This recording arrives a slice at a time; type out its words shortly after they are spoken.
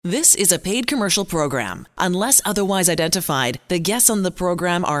This is a paid commercial program. Unless otherwise identified, the guests on the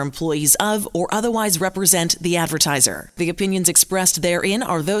program are employees of or otherwise represent the advertiser. The opinions expressed therein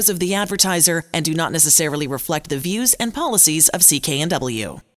are those of the advertiser and do not necessarily reflect the views and policies of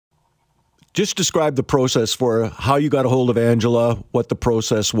CKNW. Just describe the process for how you got a hold of Angela, what the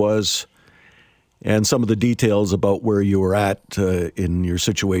process was, and some of the details about where you were at in your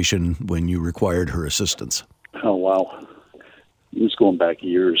situation when you required her assistance. Oh, wow. It was going back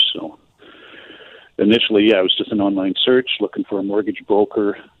years. So initially, it was just an online search looking for a mortgage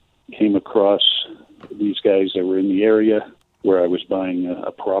broker. Came across these guys that were in the area where I was buying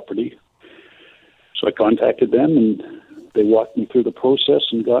a property. So I contacted them, and they walked me through the process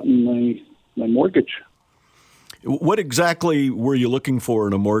and got me my mortgage. What exactly were you looking for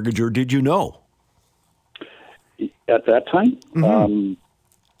in a mortgage, or did you know? At that time? Mm-hmm.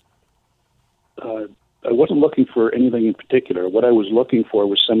 I wasn't looking for anything in particular. What I was looking for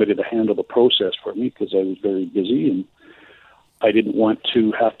was somebody to handle the process for me because I was very busy and I didn't want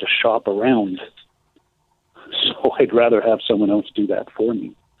to have to shop around. So I'd rather have someone else do that for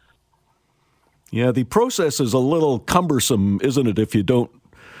me. Yeah, the process is a little cumbersome, isn't it, if you don't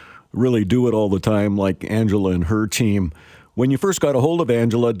really do it all the time like Angela and her team. When you first got a hold of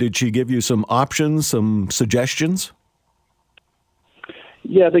Angela, did she give you some options, some suggestions?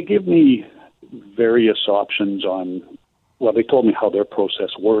 Yeah, they give me various options on, well, they told me how their process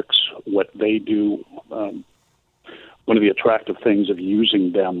works, what they do. One of the attractive things of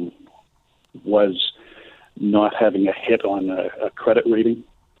using them was not having a hit on a credit rating,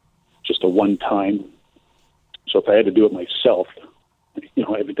 just a one-time. So if I had to do it myself,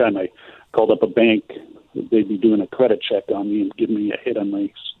 every time I called up a bank, they'd be doing a credit check on me and giving me a hit on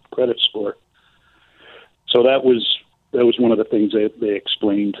my credit score. So that was one of the things they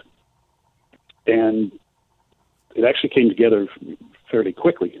explained. And it actually came together fairly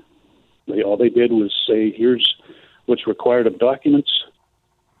quickly. All they did was say, here's what's required of documents.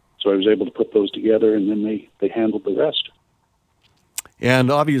 So I was able to put those together, and then they handled the rest.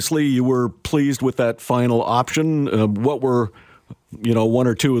 And obviously you were pleased with that final option. What were, one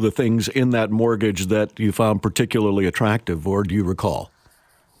or two of the things in that mortgage that you found particularly attractive, or do you recall?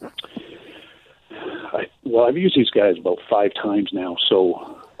 I've used these guys about 5 times now,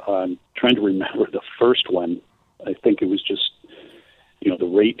 so I'm trying to remember the first one. I think it was just, the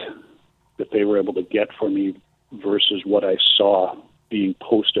rate that they were able to get for me versus what I saw being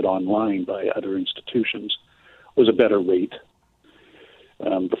posted online by other institutions was a better rate.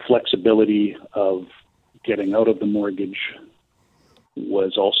 The flexibility of getting out of the mortgage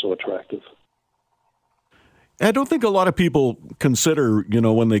was also attractive. I don't think a lot of people consider,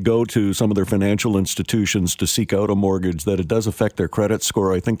 when they go to some of their financial institutions to seek out a mortgage, that it does affect their credit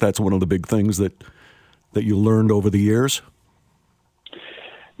score. I think that's one of the big things that you learned over the years.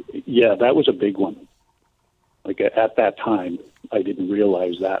 Yeah, that was a big one. Like at that time, I didn't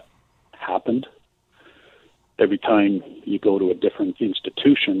realize that happened. Every time you go to a different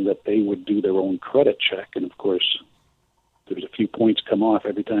institution, that they would do their own credit check. And of course, there's a few points come off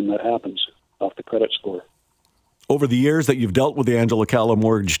every time that happens off the credit score. Over the years that you've dealt with the Angela Calla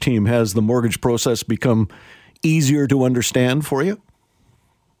mortgage team, has the mortgage process become easier to understand for you?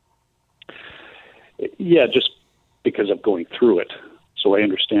 Yeah, just because of going through it. So I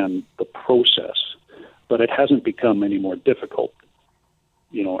understand the process, but it hasn't become any more difficult.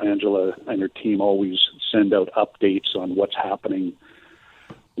 Angela and her team always send out updates on what's happening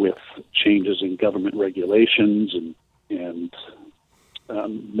with changes in government regulations and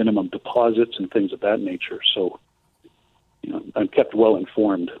minimum deposits and things of that nature. So, I'm kept well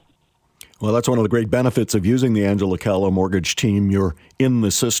informed. Well, that's one of the great benefits of using the Angela Calla mortgage team. You're in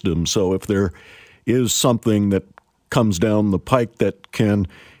the system. So if there is something that comes down the pike that can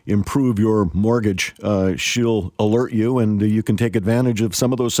improve your mortgage, she'll alert you and you can take advantage of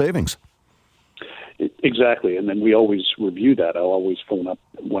some of those savings. Exactly. And then we always review that. I'll always phone up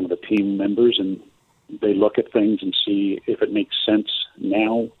one of the team members and they look at things and see if it makes sense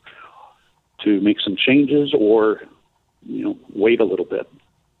now to make some changes or, wait a little bit.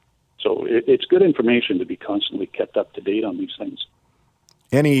 So it's good information to be constantly kept up to date on these things.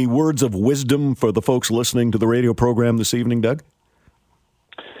 Any words of wisdom for the folks listening to the radio program this evening, Doug?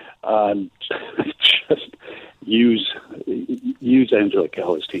 Just use Angela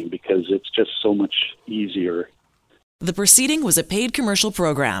Calla's team because it's just so much easier. The proceeding was a paid commercial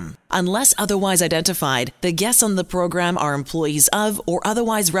program. Unless otherwise identified, the guests on the program are employees of or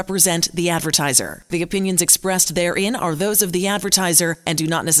otherwise represent the advertiser. The opinions expressed therein are those of the advertiser and do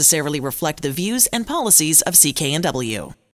not necessarily reflect the views and policies of CKNW.